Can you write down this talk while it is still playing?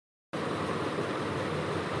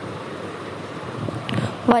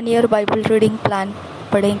1 year Bible reading plan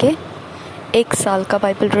पढ़ेंगे। 1 साल का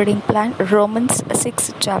Bible reading plan Romans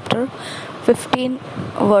 6 chapter 15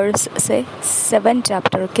 verse से 7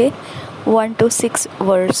 चैप्टर के 1 to 6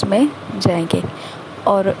 वर्स में जाएंगे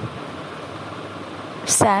और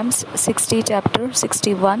सैम्स 60 चैप्टर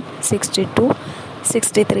 61, 62,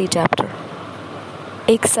 63 चैप्टर।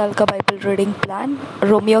 1 साल का बाइबल रीडिंग प्लान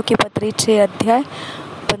रोमियो की पत्री 6 अध्याय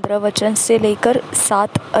 15 वचन से लेकर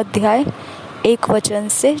 7 अध्याय 1 वचन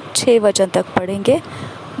से 6 वचन तक पढ़ेंगे।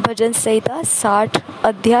 भजन संहिता 60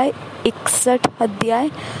 अध्याय 61 अध्याय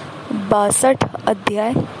 62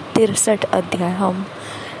 अध्याय 63 अध्याय हम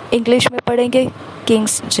इंग्लिश में पढ़ेंगे,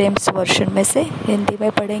 किंग्स जेम्स वर्जन में से। हिंदी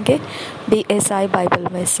में पढ़ेंगे BSI बाइबल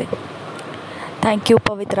में से। थैंक यू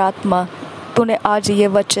पवित्र आत्मा, तूने आज ये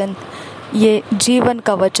वचन, ये जीवन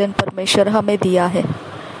का वचन परमेश्वर हमें दिया है।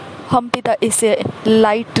 हम पिता इसे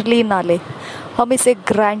लाइटली ना ले, हम इसे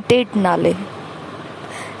ग्रांटेड ना ले।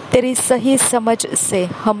 तेरी सही समझ से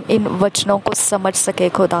हम इन वचनों को समझ सके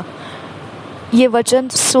खुदा। ये वचन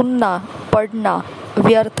सुनना पढ़ना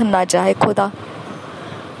व्यर्थ ना जाए खुदा।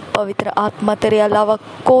 पवित्र आत्मा, तेरे अलावा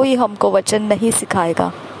कोई हमको वचन नहीं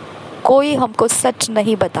सिखाएगा, कोई हमको सच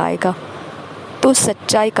नहीं बताएगा। तू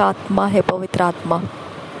सच्चाई का आत्मा है पवित्र आत्मा।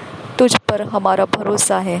 तुझ पर हमारा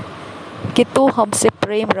भरोसा है कि तू हमसे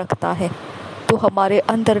प्रेम रखता है, तू हमारे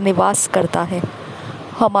अंदर निवास करता है।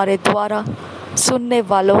 हमारे द्वारा सुनने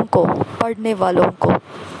वालों को, पढ़ने वालों को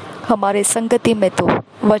हमारे संगति में तू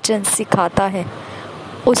वचन सिखाता है।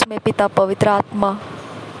 उसमें पिता पवित्र आत्मा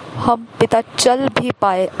हम पिता चल भी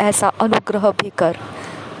पाए ऐसा अनुग्रह भी कर।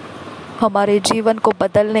 हमारे जीवन को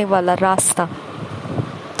बदलने वाला रास्ता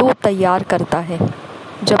तू तैयार करता है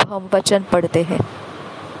जब हम वचन पढ़ते हैं।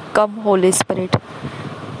 कम होली स्पिरिट,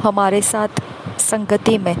 हमारे साथ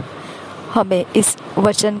संगति में हमें इस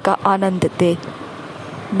वचन का आनंद दे।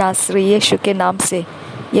 नासरी यीशु के नाम से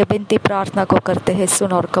यह विनती प्रार्थना को करते हैं,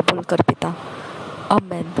 सुन और कबूल कर पिता।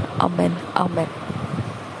 आमेन, आमेन, आमेन।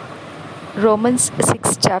 रोमन्स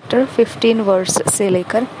 6 चैप्टर 15 वर्स से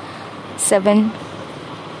लेकर 7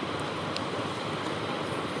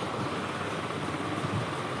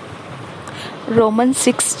 रोमन्स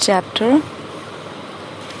 6 चैप्टर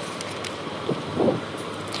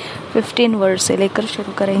 15 वर्स से लेकर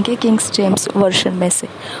शुरू करेंगे किंग्स जेम्स वर्जन में से।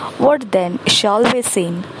 What then shall we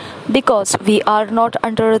sin? Because we are not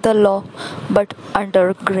under the law, but under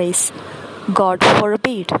grace. God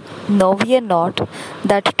forbid. Know ye not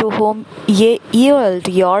that to whom ye yield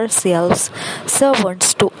yourselves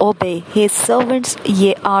servants to obey, his servants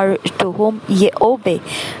ye are to whom ye obey,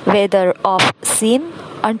 whether of sin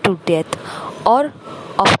unto death, or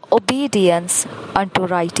of obedience unto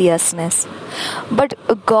righteousness. But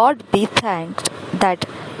God be thanked that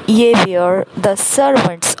ye were the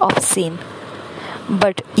servants of sin,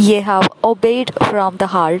 but ye have obeyed from the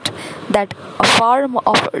heart that form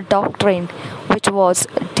of doctrine which was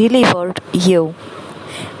delivered you.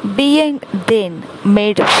 Being then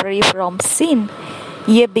made free from sin,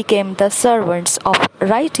 ye became the servants of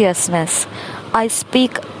righteousness. I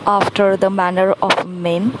speak after the manner of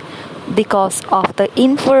men, because of the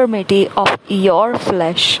infirmity of your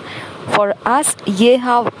flesh. For as ye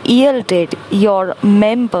have yielded your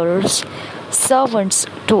members servants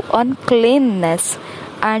to uncleanness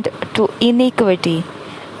and to iniquity,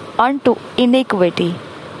 unto iniquity,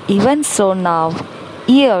 even so now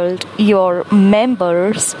yield your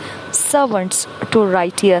members servants to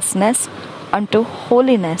righteousness, unto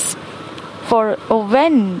holiness. For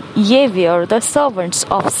when ye were the servants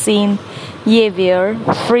of sin, ye were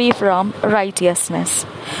free from righteousness.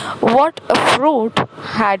 What fruit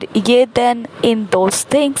had ye then in those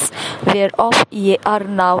things whereof ye are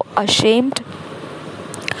now ashamed?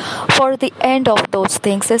 For the end of those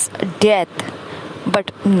things is death.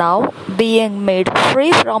 But now, being made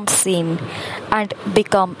free from sin and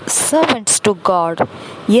become servants to God,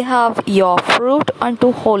 ye have your fruit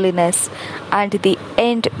unto holiness, and the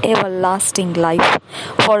end everlasting life.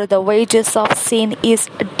 For the wages of sin is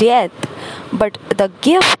death, but the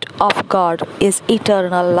gift of God is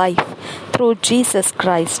eternal life through Jesus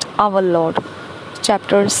Christ our Lord.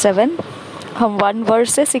 Chapter 7 हम 1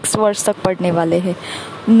 verse से 6 verse तक पढ़ने वाले हैं।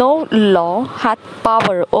 No law hath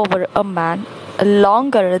power over a man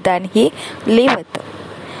longer than he liveth.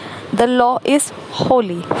 The law is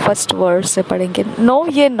holy. 1st verse से पढ़ेंगे। Know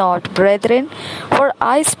ye not, brethren, for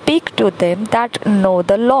I speak to them that know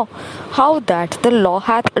the law, how that the law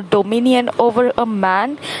hath dominion over a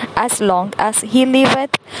man as long as he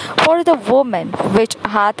liveth. For the woman which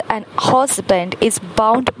hath an husband is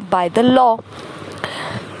bound by the law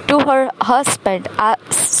to her husband as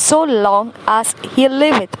so long as he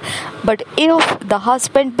liveth. But if the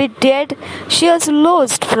husband be dead, she is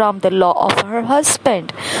loosed from the law of her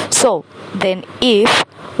husband. So then if,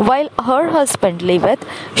 while her husband liveth,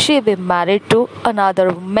 she be married to another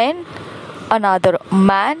man,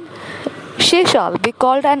 she shall be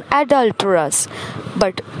called an adulteress.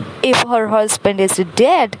 But if her husband is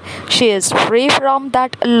dead, she is free from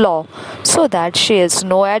that law, so that she is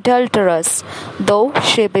no adulteress, though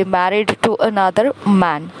she be married to another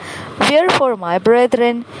man. Wherefore, my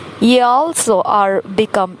brethren, ye also are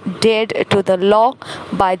become dead to the law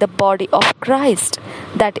by the body of Christ,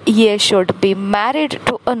 that ye should be married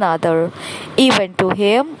to another, even to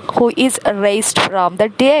him who is raised from the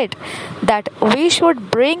dead, that we should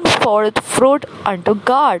bring forth fruit unto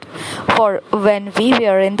God. For when we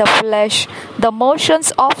were in the flesh, the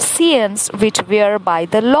motions of sins which were by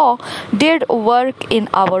the law did work in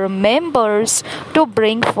our members to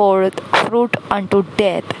bring forth fruit unto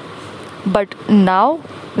death. But now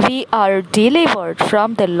we are delivered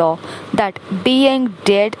from the law, that being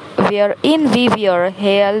dead wherein we were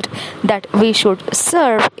held, that we should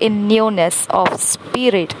serve in newness of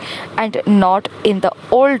spirit, and not in the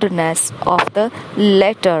oldness of the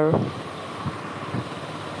letter.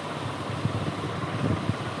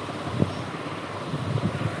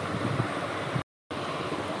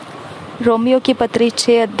 Romeo की पत्री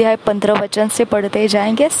 6 अध्याय 15 वचन से पढ़ते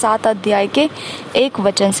जाएंगे, 7 अध्याय के 1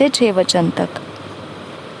 वचन से 6 वचन तक।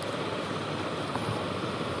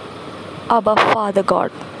 अबा फादर गॉड,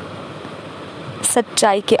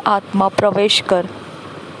 सच्चाई के आत्मा प्रवेश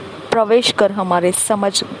कर हमारे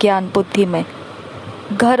समझ ज्ञान बुद्धि में,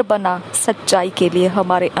 घर बना सच्चाई के लिए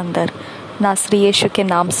हमारे अंदर। नासरी यीशु के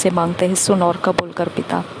नाम से मांगते हैं, सुन और कबूल कर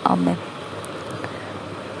पिता, आमीन।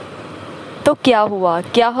 तो क्या हुआ?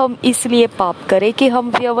 क्या हम इसलिए पाप करें कि हम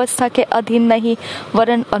व्यवस्था के अधीन नहीं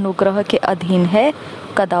वरन अनुग्रह के अधीन है?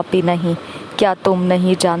 कदापि नहीं। क्या तुम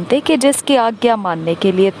नहीं जानते कि जिसकी आज्ञा मानने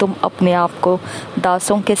के लिए तुम अपने आप को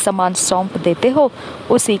दासों के समान सौंप देते हो,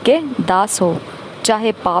 उसी के दास हो,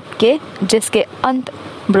 चाहे पाप के जिसके अंत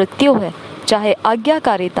मृत्यु है, चाहे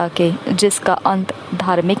आज्ञाकारिता के जिसका अंत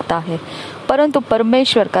धार्मिकता है। परंतु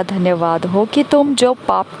परमेश्वर का धन्यवाद हो कि तुम जो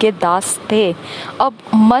पाप के दास थे, अब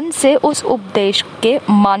मन से उस उपदेश के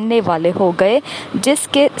मानने वाले हो गए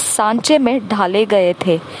जिसके सांचे में ढाले गए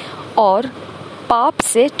थे, और पाप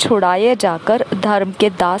से छुड़ाए जाकर धर्म के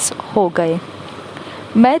दास हो गए।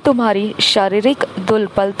 मैं तुम्हारी शारीरिक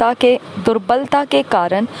दुर्बलता के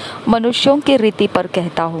कारण मनुष्यों की रीति पर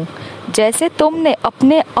कहता हूँ। जैसे तुमने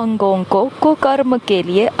अपने अंगों को कुकर्म के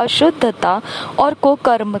लिए अशुद्धता और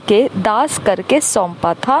कुकर्म के दास करके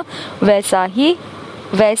सौंपा था,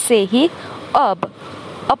 वैसे ही अब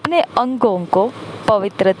अपने अंगों को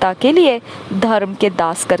पवित्रता के लिए धर्म के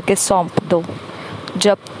दास करके सौंप दो।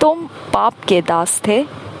 जब तुम पाप के दास थे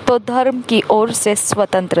तो धर्म की ओर से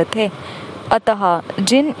स्वतंत्र थे। अतः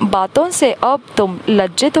जिन बातों से अब तुम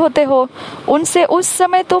लज्जित होते हो, उनसे उस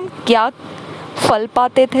समय तुम क्या फल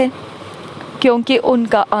पाते थे? क्योंकि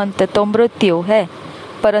उनका अंत तो मृत्यु है।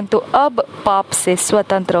 परंतु अब पाप से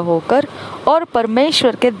स्वतंत्र होकर और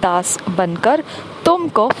परमेश्वर के दास बनकर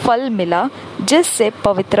तुमको फल मिला, जिससे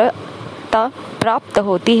पवित्रता प्राप्त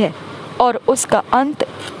होती है और उसका अंत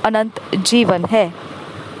अनंत जीवन है।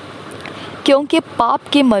 क्योंकि पाप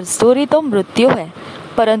की मजदूरी तो मृत्यु है,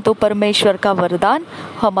 परंतु परमेश्वर का वरदान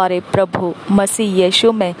हमारे प्रभु मसीह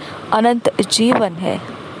यीशु में अनंत जीवन है।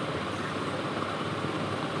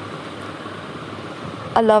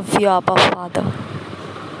 I love you, Abba Father.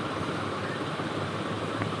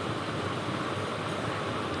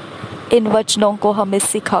 इन वचनों को हमें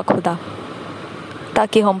सिखा खुदा,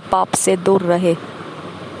 ताकि हम पाप से दूर रहे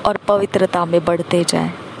और पवित्रता में बढ़ते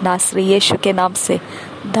जाएं। नासरी यीशु के नाम से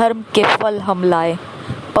धर्म के फल हम लाए,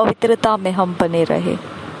 पवित्रता में हम बने रहे।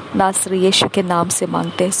 नासरी यीशु के नाम से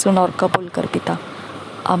मांगते हैं, सुन और कबूल कर पिता,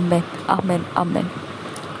 आमीन, आमीन, आमीन।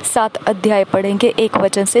 7 अध्याय पढ़ेंगे 1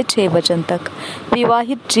 वचन से 6 वचन तक।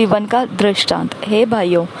 विवाहित जीवन का दृष्टांत। हे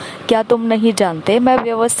भाइयों, क्या तुम नहीं जानते, मैं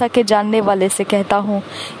व्यवस्था के जानने वाले से कहता हूँ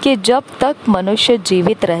कि जब तक मनुष्य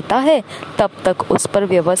जीवित रहता है तब तक उस पर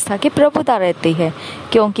व्यवस्था की प्रभुता रहती है।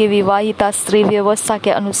 क्योंकि विवाहिता स्त्री व्यवस्था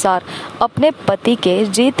के अनुसार अपने पति के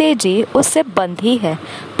जीते जी उससे बंधी है,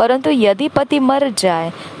 परंतु यदि पति मर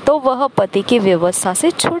जाए तो वह पति की व्यवस्था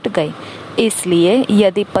से छूट गई। इसलिए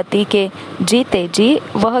यदि पति के जीते जी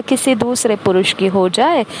वह किसी दूसरे पुरुष की हो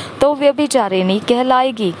जाए तो व्यभिचारिणी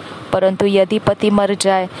कहलाएगी, परंतु यदि पति मर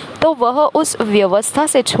जाए तो वह उस व्यवस्था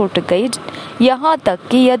से छूट गई, यहाँ तक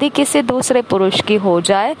कि यदि किसी दूसरे पुरुष की हो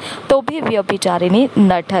जाए तो भी व्यभिचारिणी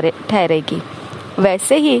न ठहरेगी।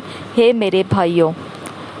 वैसे ही हे मेरे भाइयों,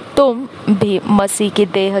 तुम भी मसीह की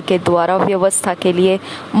देह के द्वारा व्यवस्था के लिए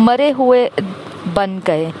मरे हुए बन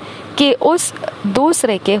गए कि उस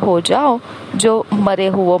दूसरे के हो जाओ जो मरे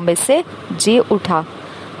हुओं में से जी उठा,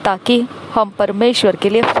 ताकि हम परमेश्वर के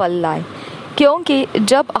लिए फल लाए। क्योंकि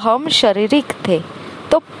जब हम शारीरिक थे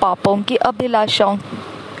तो पापों की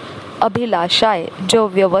अभिलाषाएं जो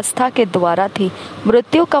व्यवस्था के द्वारा थी,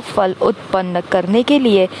 मृत्यु का फल उत्पन्न करने के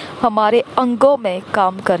लिए हमारे अंगों में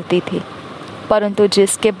काम करती थी। परंतु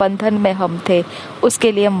जिसके बंधन में हम थे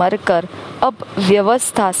उसके लिए मरकर अब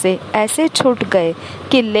व्यवस्था से ऐसे छूट गए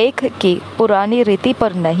कि लेख की पुरानी रीति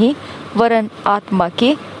पर नहीं वरन आत्मा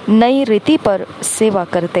की नई रीति पर सेवा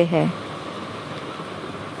करते हैं।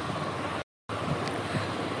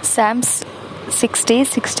 सैम्स 60,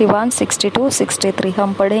 61, 62, 63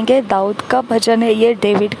 हम पढ़ेंगे। दाऊद का भजन है, ये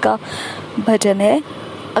डेविड का भजन है।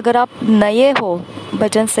 अगर आप नए हो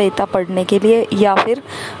भजन संहिता पढ़ने के लिए या फिर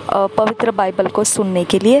पवित्र बाइबल को सुनने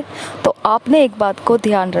के लिए, तो आपने एक बात को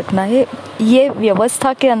ध्यान रखना है, ये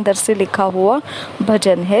व्यवस्था के अंदर से लिखा हुआ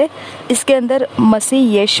भजन है। इसके अंदर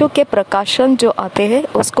मसीह यीशु के प्रकाशन जो आते हैं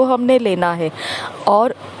उसको हमने लेना है,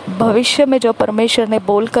 और भविष्य में जो परमेश्वर ने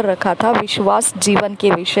बोल कर रखा था विश्वास जीवन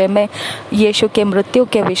के विषय में, यीशु के मृत्यु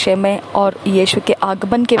के विषय में और यीशु के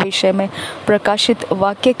आगमन के विषय में, प्रकाशित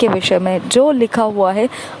वाक्य के विषय में जो लिखा हुआ है,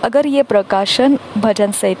 अगर ये प्रकाशन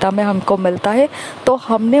भजन संहिता में हमको मिलता है तो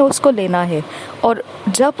हमने उसको लेना है। और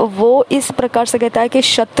जब वो इस प्रकार से कहता है कि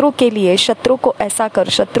शत्रु के लिए, शत्रु को ऐसा कर,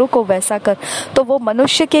 शत्रु को वैसा कर, तो वो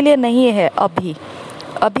मनुष्य के लिए नहीं है।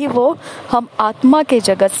 अभी वो हम आत्मा के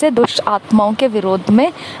जगत से दुष्ट आत्माओं के विरोध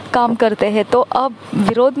में काम करते हैं। तो अब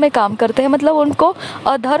विरोध में काम करते हैं मतलब उनको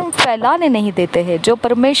अधर्म फैलाने नहीं देते हैं। जो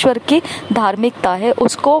परमेश्वर की धार्मिकता है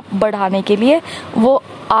उसको बढ़ाने के लिए वो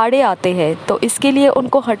आड़े आते हैं, तो इसके लिए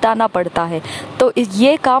उनको हटाना पड़ता है। तो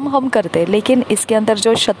ये काम हम करते हैं, लेकिन इसके अंदर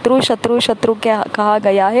जो शत्रु क्या कहा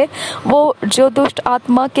गया है, वो जो दुष्ट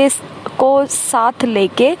आत्मा के को साथ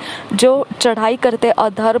लेके जो चढ़ाई करते,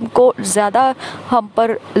 अधर्म को ज़्यादा हम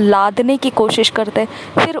पर लादने की कोशिश करते,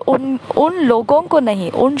 फिर उन लोगों को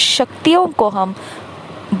नहीं, उन शक्तियों को हम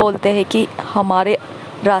बोलते हैं कि हमारे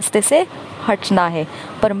रास्ते से हटना है।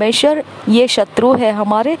 परमेश्वर ये शत्रु है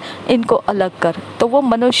हमारे, इनको अलग कर। तो वो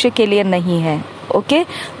मनुष्य के लिए नहीं है। ओके,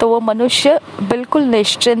 तो वो मनुष्य बिल्कुल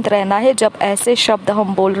निश्चिंत रहना है। जब ऐसे शब्द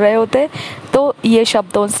हम बोल रहे होते तो ये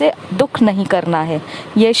शब्दों से दुख नहीं करना है।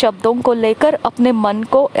 ये शब्दों को लेकर अपने मन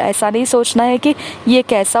को ऐसा नहीं सोचना है कि ये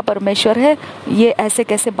कैसा परमेश्वर है, ये ऐसे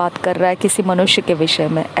कैसे बात कर रहा है किसी मनुष्य के विषय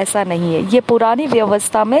में। ऐसा नहीं है। ये पुरानी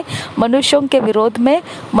व्यवस्था में मनुष्यों के विरोध में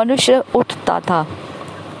मनुष्य उठता था।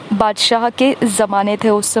 बादशाह के ज़माने थे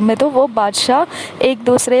उस समय, तो वो बादशाह एक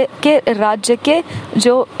दूसरे के राज्य के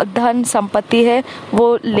जो धन संपत्ति है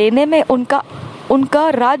वो लेने में उनका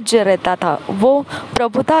राज्य रहता था, वो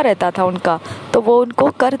प्रभुता रहता था उनका, तो वो उनको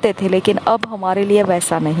करते थे। लेकिन अब हमारे लिए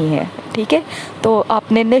वैसा नहीं है। ठीक है, तो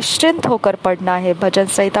आपने निश्चिंत होकर पढ़ना है भजन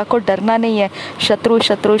संहिता को, डरना नहीं है। शत्रु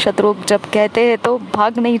शत्रु शत्रु जब कहते हैं तो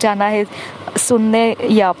भाग नहीं जाना है, सुनने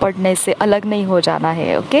या पढ़ने से अलग नहीं हो जाना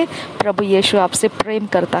है। ओके, प्रभु यीशु आपसे प्रेम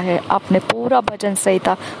करता है। आपने पूरा भजन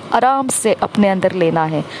संहिता आराम से अपने अंदर लेना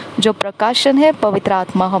है। जो प्रकाशन है पवित्र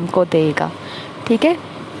आत्मा हमको देगा। ठीक है,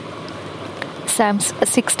 सैम्स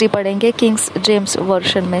 60 पढ़ेंगे किंग्स जेम्स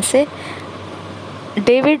वर्शन में से।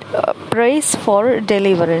 David prays for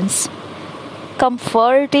deliverance,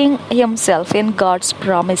 comforting himself in God's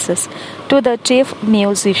promises to the chief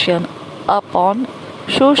musician upon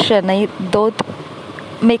Shushani Dod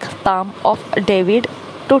Miktam of David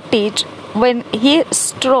to teach when he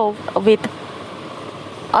strove with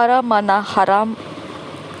Aramana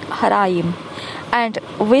Haraim and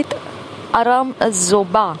with Aram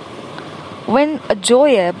Zobah. When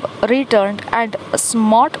Joab returned and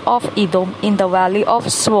smote of Edom in the valley of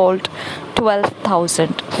Swold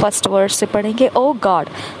 12,000. First verse से पढ़ेंगे। O God,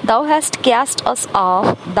 thou hast cast us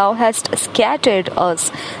off, thou hast scattered us,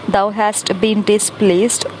 thou hast been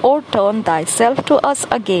displeased, O turn thyself to us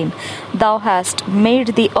again. Thou hast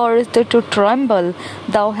made the earth to tremble,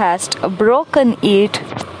 thou hast broken it.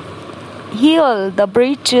 Heal the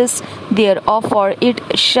breaches thereof, for it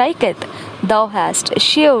shaketh. Thou hast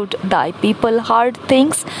shewed thy people hard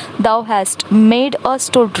things. Thou hast made us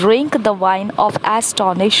to drink the wine of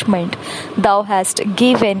astonishment. Thou hast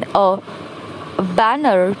given a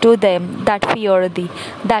banner to them that fear thee,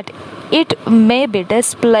 that it may be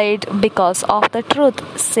displayed because of the truth,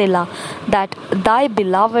 Selah, that thy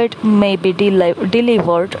beloved may be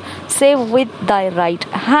delivered. Save with thy right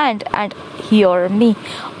hand and hear me,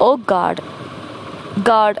 O God.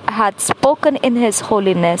 God hath spoken in his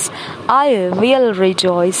holiness. I will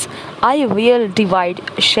rejoice. I will divide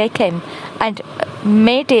Shechem and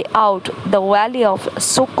mete out the valley of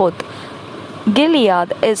Succoth.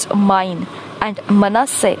 Gilead is mine, and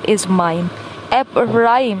Manasseh is mine.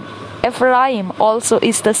 Ephraim also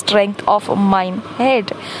is the strength of mine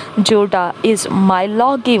head. Judah is my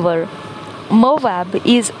lawgiver. Moab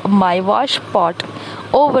is my washpot.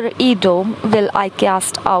 Over Edom will I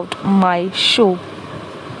cast out my shoe.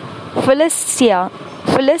 Philistia,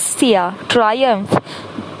 triumph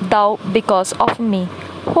thou because of me.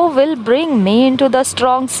 Who will bring me into the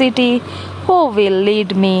strong city? Who will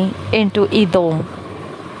lead me into Edom?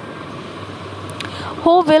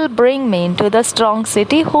 Who will bring me into the strong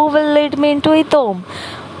city? Who will lead me into Edom?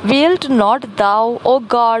 Wilt not thou, O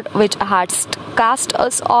God, which hadst cast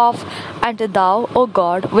us off, and thou, O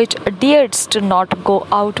God, which didst not go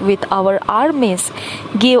out with our armies,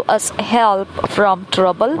 give us help from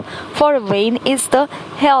trouble? For vain is the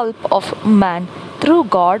help of man. Through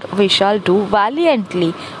God we shall do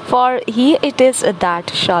valiantly, for he it is that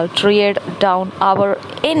shall tread down our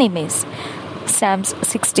enemies. Psalms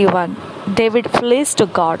 61. David flees to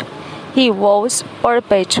God. He vows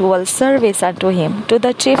perpetual service unto him. To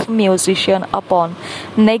the chief musician upon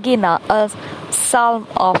Negina, a psalm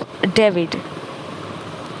of David.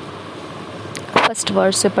 First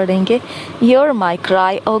word से पढ़ेंगे. Hear my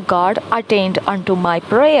cry, O God, attend unto my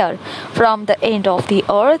prayer. From the end of the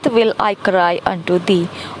earth will I cry unto thee.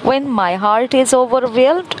 When my heart is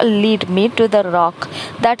overwhelmed, lead me to the rock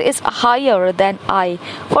that is higher than I.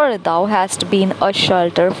 For thou hast been a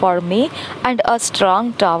shelter for me and a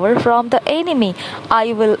strong tower from the enemy.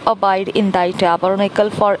 I will abide in thy tabernacle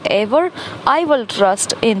forever. I will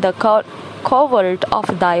trust in the covert of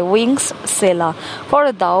thy wings, Selah.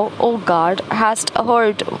 For thou, O God, hast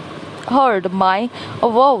heard my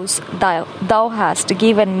vows. Thou hast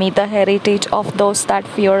given me the heritage of those that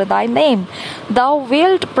fear thy name. Thou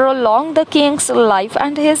wilt prolong the king's life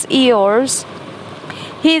and his years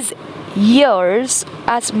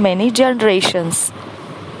as many generations.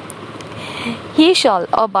 He shall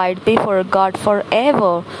abide before God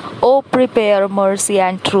forever. O prepare mercy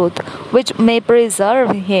and truth, which may preserve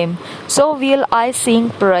him. So will I sing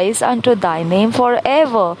praise unto thy name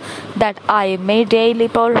forever, that I may daily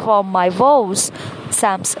perform my vows.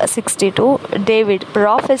 Psalms 62. David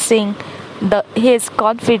prophesying his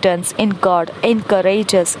confidence in God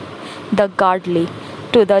encourages the godly.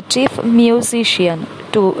 To the chief musician,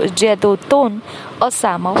 to Jeduthun, a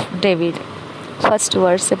psalm of David. First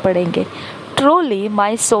word से पढ़ेंगे. Truly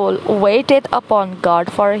my soul waiteth upon God,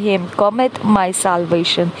 for him cometh my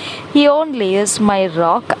salvation. He only is my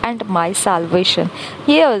rock and my salvation.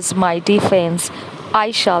 He is my defense. I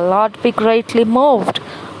shall not be greatly moved.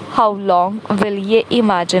 How long will ye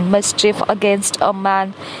imagine mischief against a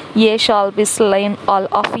man? Ye shall be slain all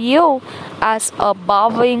of you. As a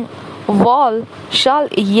bowing wall shall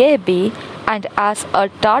ye be, and as a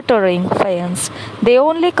tottering fence. They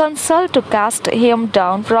only consult to cast him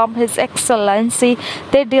down from his excellency.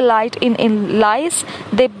 They delight in lies.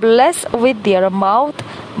 They bless with their mouth,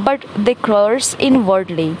 but they curse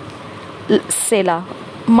inwardly. Selah.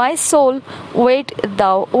 My soul, wait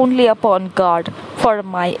thou only upon God, for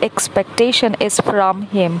my expectation is from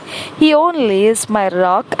him. He only is my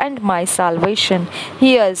rock and my salvation.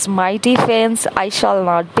 He is my defense, I shall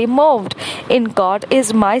not be moved. In God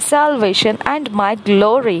is my salvation and my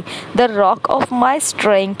glory. The rock of my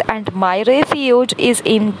strength and my refuge is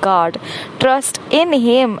in God. Trust in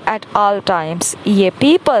him at all times. Ye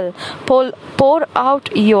people, pour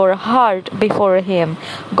out your heart before him.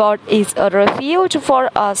 God is a refuge for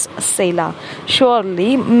us, Selah.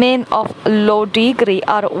 Surely men of low degree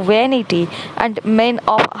are vanity, and men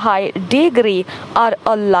of high degree are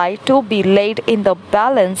a lie to be laid in the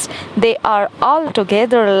balance. They are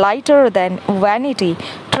altogether lighter than vanity.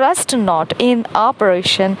 Trust not in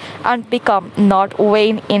oppression, and become not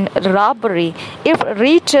vain in robbery. If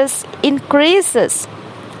riches increase,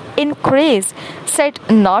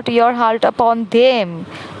 set not your heart upon them.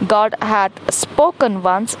 God hath spoken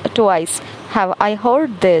once, twice have I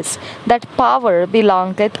heard this, that power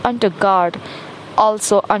belongeth unto God.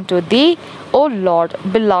 Also unto thee, O Lord,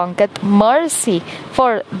 belongeth mercy,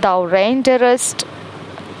 for thou renderest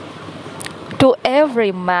to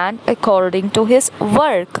every man according to his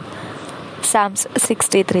work. Psalms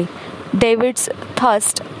 63. David's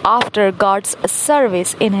thirst after God's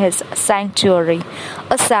service in his sanctuary.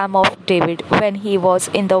 A psalm of David when he was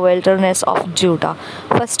in the wilderness of Judah.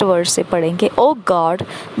 First verse से पढ़ेंगे. O God,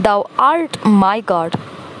 thou art my God.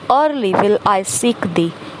 Early will I seek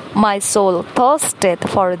thee. My soul thirsteth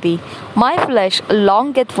for thee. My flesh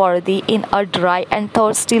longeth for thee in a dry and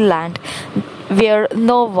thirsty land, where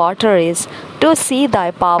no water is, to see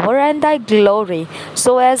thy power and thy glory,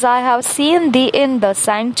 so as I have seen thee in the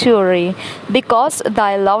sanctuary. Because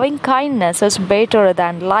thy loving kindness is better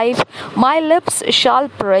than life, my lips shall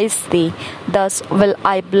praise thee. Thus will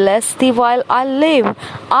I bless thee while I live.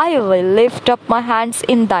 I will lift up my hands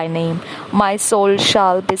in thy name. My soul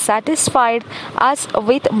shall be satisfied as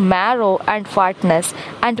with marrow and fatness,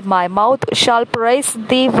 and my mouth shall praise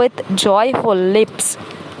thee with joyful lips.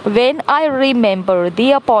 When I remember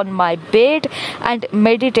thee upon my bed and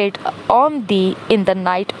meditate on thee in the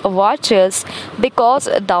night watches, because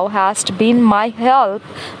thou hast been my help,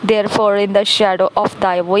 therefore in the shadow of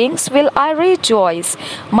thy wings will I rejoice.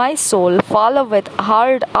 My soul followeth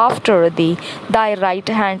hard after thee, thy right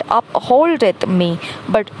hand upholdeth me.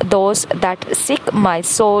 But those that seek my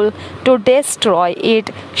soul to destroy it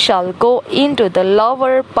shall go into the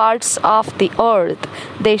lower parts of the earth.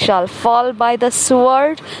 They shall fall by the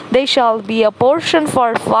sword. They shall be a portion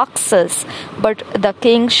for foxes, but the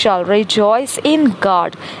king shall rejoice in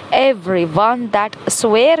God. Every one that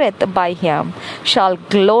sweareth by him shall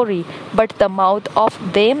glory, but the mouth of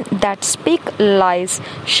them that speak lies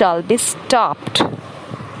shall be stopped.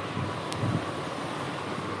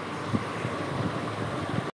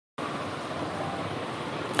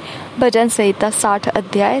 भजन संहिता 60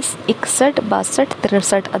 अध्याय 61, 62,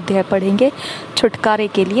 63 अध्याय पढ़ेंगे। छुटकारे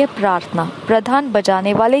के लिए प्रार्थना। प्रधान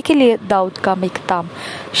बजाने वाले के लिए दाऊद का मिक्ताम।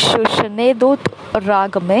 शुशनेदूत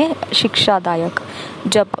राग में शिक्षादायक।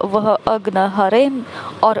 जब वह अग्नहरेम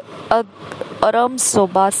और अरम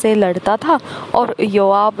सोबा से लड़ता था और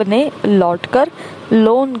योआब ने लौटकर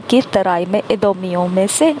लोन की तराई में एदोमियों में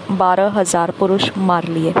से 12,000 पुरुष मार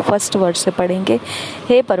लिए। फर्स्ट वर्ड से पढ़ेंगे।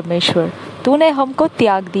 हे परमेश्वर, तूने हमको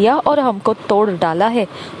त्याग दिया और हमको तोड़ डाला है।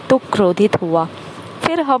 तू क्रोधित हुआ,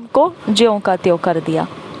 फिर हमको ज्यों का त्यों कर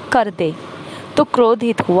दे। तू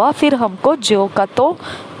क्रोधित हुआ, फिर हमको ज्यों का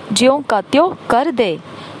त्यों कर दे।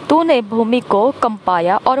 तूने भूमि को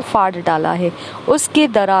कंपाया और फाड़ डाला है, उसकी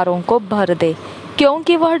दरारों को भर दे,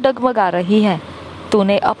 क्योंकि वह डगमगा रही है।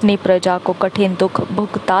 तूने अपनी प्रजा को कठिन दुख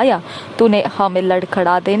भुगताया। तूने हमें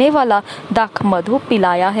लड़खड़ा देने वाला दाख मधु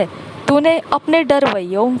पिलाया है। तूने अपने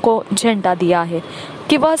डरवैयों को झंडा दिया है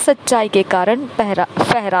कि वह सच्चाई के कारण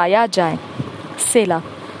फहराया जाए। सेला।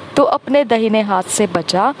 तू अपने दाहिने हाथ से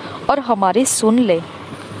बचा और हमारी सुन ले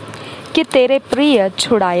कि तेरे प्रिय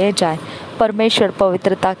छुड़ाए जाए। परमेश्वर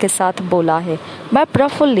पवित्रता के साथ बोला है, मैं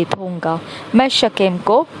प्रफुल्लित होऊंगा। मैं शकेम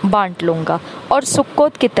को बांट लूंगा और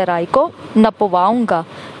सुक्कोत की तराई को नपवाऊंगा।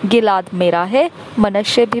 गिलाद मेरा है,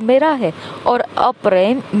 मनश्शे भी मेरा है, और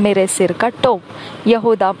अप्रेम मेरे सिर का टोप।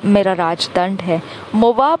 यहूदा मेरा राजदंड है,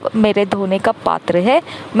 मोवाब मेरे धोने का पात्र है।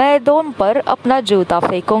 मैं एदोम पर अपना जूता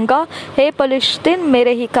फेंकूंगा। हे पलिश्तीन,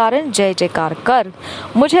 मेरे ही कारण जय जयकार कर।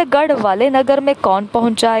 मुझे गढ़ वाले नगर में कौन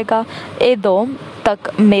पहुंचाएगा? एदोम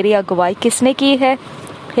तक मेरी अगुवाई किसने की है?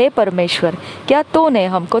 हे परमेश्वर, क्या तूने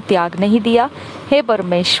हमको त्याग नहीं दिया? हे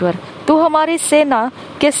परमेश्वर, तू हमारी सेना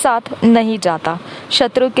के साथ नहीं जाता।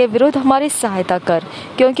 शत्रु के विरुद्ध हमारी सहायता कर,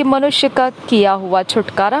 क्योंकि मनुष्य का किया हुआ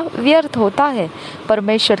छुटकारा व्यर्थ होता है।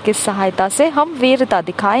 परमेश्वर की सहायता से हम वीरता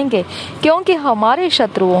दिखाएंगे, क्योंकि हमारे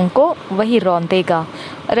शत्रुओं को वही रौंदेगा।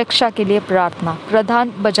 रक्षा के लिए प्रार्थना।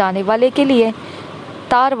 प्रधान बजाने वाले के लिए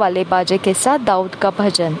तार वाले बाजे के साथ दाऊद का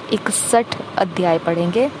भजन। 61 अध्याय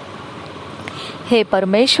पढ़ेंगे। हे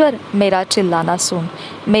परमेश्वर, मेरा चिल्लाना सुन,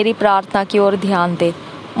 मेरी प्रार्थना की ओर ध्यान दे।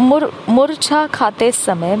 मूर्छा खाते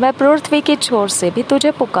समय मैं पृथ्वी की छोर से भी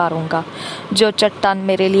तुझे पुकारूंगा। जो चट्टान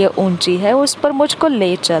मेरे लिए ऊंची है, उस पर मुझको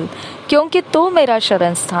ले चल, क्योंकि तू मेरा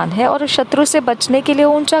शरण स्थान है और शत्रु से बचने के लिए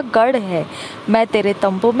ऊंचा गढ़ है। मैं तेरे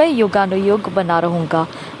तंबू में युगानुयुग बना रहूंगा।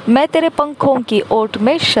 मैं तेरे पंखों की ओट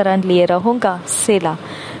में शरण लिए रहूंगा। सेला।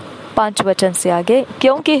 5 वचन से आगे।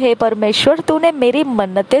 क्योंकि हे परमेश्वर, तूने मेरी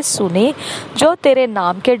मन्नतें सुनी। जो तेरे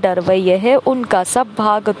नाम के डरवैये है, उनका सब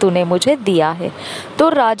भाग तूने मुझे दिया है। तो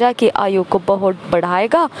राजा की आयु को बहुत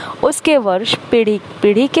बढ़ाएगा, उसके वर्ष पीढ़ी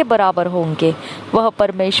पीढ़ी के बराबर होंगे। वह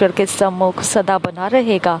परमेश्वर के सम्मुख सदा बना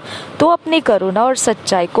रहेगा। तो अपनी करुणा और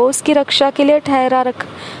सच्चाई को उसकी रक्षा के लिए ठहरा रख।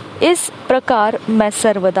 इस प्रकार मैं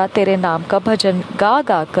सर्वदा तेरे नाम का भजन गा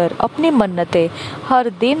गा कर अपनी मन्नतें हर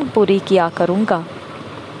दिन पूरी किया करूंगा।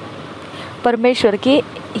 परमेश्वर की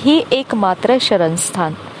ही एकमात्र शरण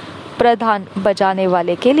स्थान। प्रधान बजाने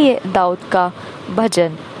वाले के लिए दाऊद का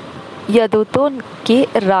भजन। यदूतून की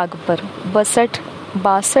राग पर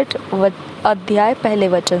 62 अध्याय पहले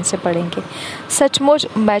वचन से पढ़ेंगे। सचमुच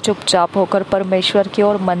मैं चुपचाप होकर परमेश्वर की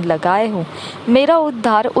ओर मन लगाए हूँ, मेरा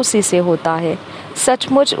उद्धार उसी से होता है।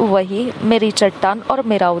 सचमुच वही मेरी चट्टान और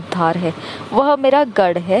मेरा उद्धार है, वह मेरा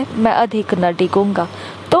गढ़ है, मैं अधिक न डिगूंगा।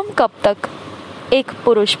 तुम कब तक एक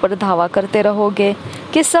पुरुष पर धावा करते रहोगे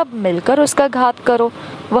कि सब मिलकर उसका घात करो?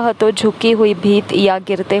 वह तो झुकी हुई भीत या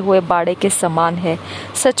गिरते हुए बाड़े के समान है।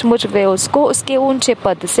 सचमुच वे उसको उसके ऊंचे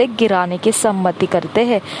पद से गिराने की सम्मति करते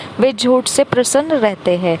हैं। वे झूठ से प्रसन्न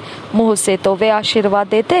रहते हैं, मुंह से तो वे आशीर्वाद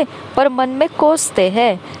देते पर मन में कोसते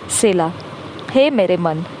हैं। सेला। हे मेरे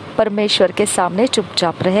मन, परमेश्वर के सामने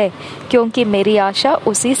चुपचाप रहे, क्योंकि मेरी आशा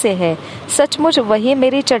उसी से है। सचमुच वही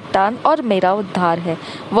मेरी चट्टान और मेरा उद्धार है,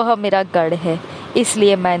 वह मेरा गढ़ है,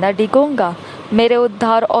 इसलिए मैं न डिगूंगा। मेरे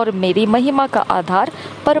उद्धार और मेरी महिमा का आधार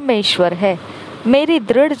परमेश्वर है। मेरी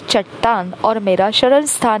दृढ़ चट्टान और मेरा शरण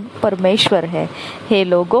स्थान परमेश्वर है। हे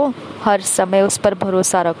लोगों, हर समय उस पर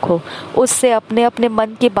भरोसा रखो, उससे अपने अपने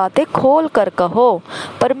मन की बातें खोल कर कहो।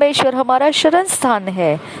 परमेश्वर हमारा शरण स्थान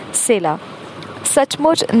है। सेला।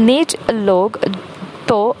 सचमुच नीच लोग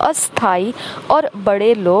तो अस्थाई और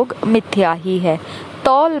बड़े लोग मिथ्या ही है।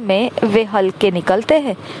 तौल में वे हल्के निकलते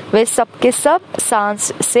हैं, वे सबके सब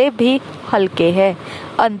सांस से भी हल्के हैं।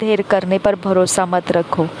 अंधेर करने पर भरोसा मत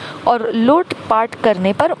रखो और लूट पाट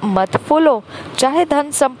करने पर मत फूलो। चाहे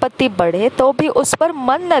धन संपत्ति बढ़े तो भी उस पर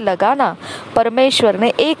मन न लगाना। परमेश्वर ने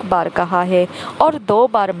एक बार कहा है और 2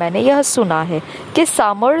 बार मैंने यह सुना है कि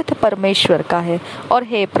सामर्थ्य परमेश्वर का है, और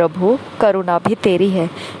हे प्रभु, करुणा भी तेरी है,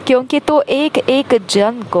 क्योंकि तू एक एक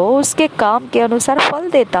जन को उसके काम के अनुसार फल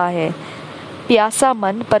देता है। प्यासा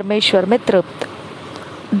मन परमेश्वर में तृप्त।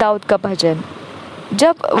 दाऊद का भजन।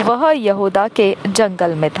 जब वह यहूदा के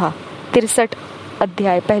जंगल में था। 63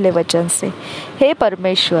 अध्याय पहले वचन से। हे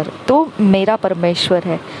परमेश्वर, तू मेरा परमेश्वर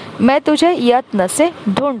है, मैं तुझे यत्न से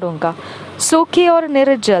ढूंढूंगा। सूखी और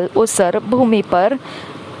निर्जल ऊसर भूमि पर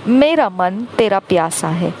मेरा मन तेरा प्यासा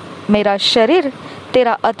है, मेरा शरीर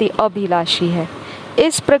तेरा अति अभिलाषी है।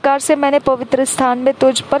 इस प्रकार से मैंने पवित्र स्थान में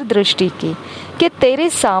तुझ पर दृष्टि की कि तेरी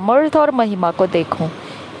सामर्थ और महिमा को देखूं,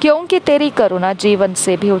 क्योंकि तेरी करुणा जीवन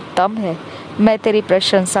से भी उत्तम है। मैं तेरी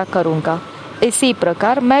प्रशंसा करूंगा, इसी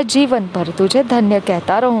प्रकार मैं जीवन भर तुझे धन्य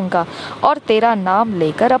कहता रहूंगा और तेरा नाम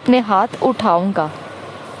लेकर अपने हाथ उठाऊंगा।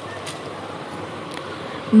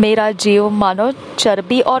 मेरा जीव मानो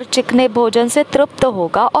चर्बी और चिकने भोजन से तृप्त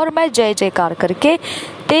होगा और मैं जय जयकार करके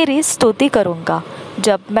तेरी स्तुति करूंगा।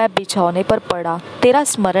 जब मैं बिछौने पर पड़ा तेरा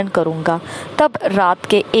स्मरण करूंगा, तब रात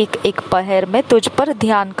के एक एक पहर में तुझ पर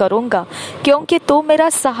ध्यान करूंगा, क्योंकि तू मेरा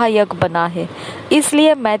सहायक बना है।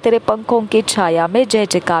 इसलिए मैं तेरे पंखों की छाया में जय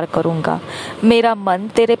जयकार करूंगा। मेरा मन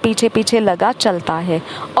तेरे पीछे पीछे लगा चलता है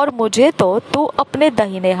और मुझे तो तू अपने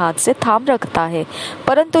दाहिने हाथ से थाम रखता है।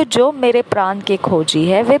 परंतु जो मेरे प्राण के खोजी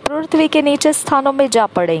है वे पृथ्वी के नीचे स्थानों में जा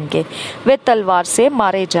पड़ेंगे। वे तलवार से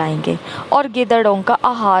मारे जाएंगे और गिदड़ों का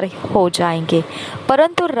आहार हो जाएंगे।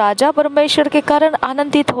 परंतु राजा परमेश्वर के कारण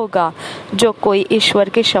आनंदित होगा। जो कोई ईश्वर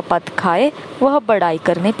की शपथ खाए वह बड़ाई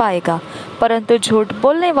करने पाएगा, परंतु झूठ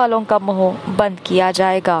बोलने वालों का मुंह बंद किया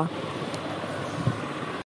जाएगा।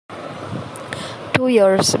 2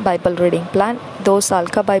 years बाइबल रीडिंग प्लान, 2 साल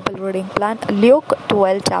का Bible reading plan. Luke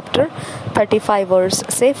 12 chapter 35 verse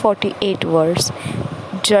से 48 वर्स।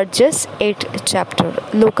 जजेस 8 चैप्टर।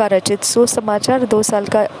 लूका रचित सुसमाचार 2 साल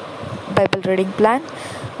का बाइबल रीडिंग प्लान।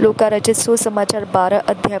 लूका रचित सुसमाचार 12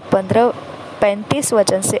 अध्याय 35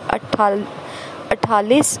 वचन से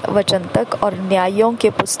 48 वचन तक और न्यायों की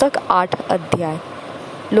पुस्तक 8 अध्याय।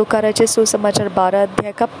 लूका रचित सुसमाचार 12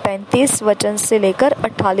 अध्याय का 35 वचन से लेकर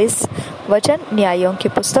 48 वचन, न्यायों की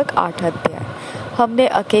पुस्तक 8 अध्याय। हमने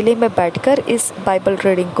अकेले में बैठकर इस बाइबल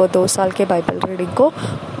रीडिंग को, 2 साल के बाइबल रीडिंग को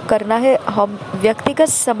करना है। हम व्यक्तिगत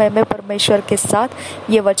समय में परमेश्वर के साथ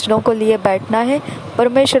ये वचनों को लिए बैठना है।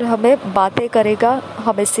 परमेश्वर हमें बातें करेगा,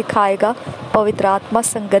 हमें सिखाएगा, पवित्र आत्मा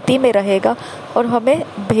संगति में रहेगा और हमें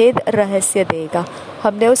भेद रहस्य देगा।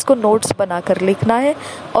 हमने उसको नोट्स बनाकर लिखना है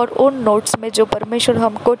और उन नोट्स में जो परमेश्वर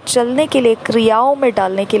हमको चलने के लिए, क्रियाओं में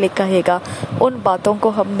डालने के लिए कहेगा, उन बातों को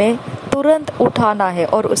हमने तुरंत उठाना है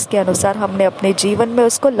और उसके अनुसार हमने अपने जीवन में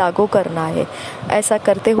उसको लागू करना है। ऐसा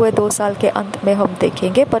करते हुए 2 साल के अंत में हम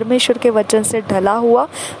देखेंगे परमेश्वर के वचन से ढला हुआ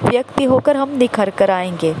व्यक्ति होकर हम निखर कर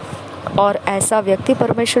आएंगे, और ऐसा व्यक्ति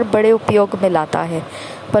परमेश्वर बड़े उपयोग में लाता है।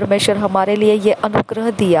 परमेश्वर हमारे लिए ये अनुग्रह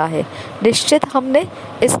दिया है, निश्चित हमने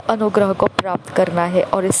इस अनुग्रह को प्राप्त करना है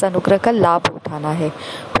और इस अनुग्रह का लाभ उठाना है।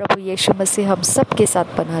 प्रभु यीशु मसीह हम सबके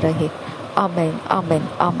साथ बना रहे। आमीन, आमीन,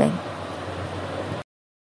 आमीन।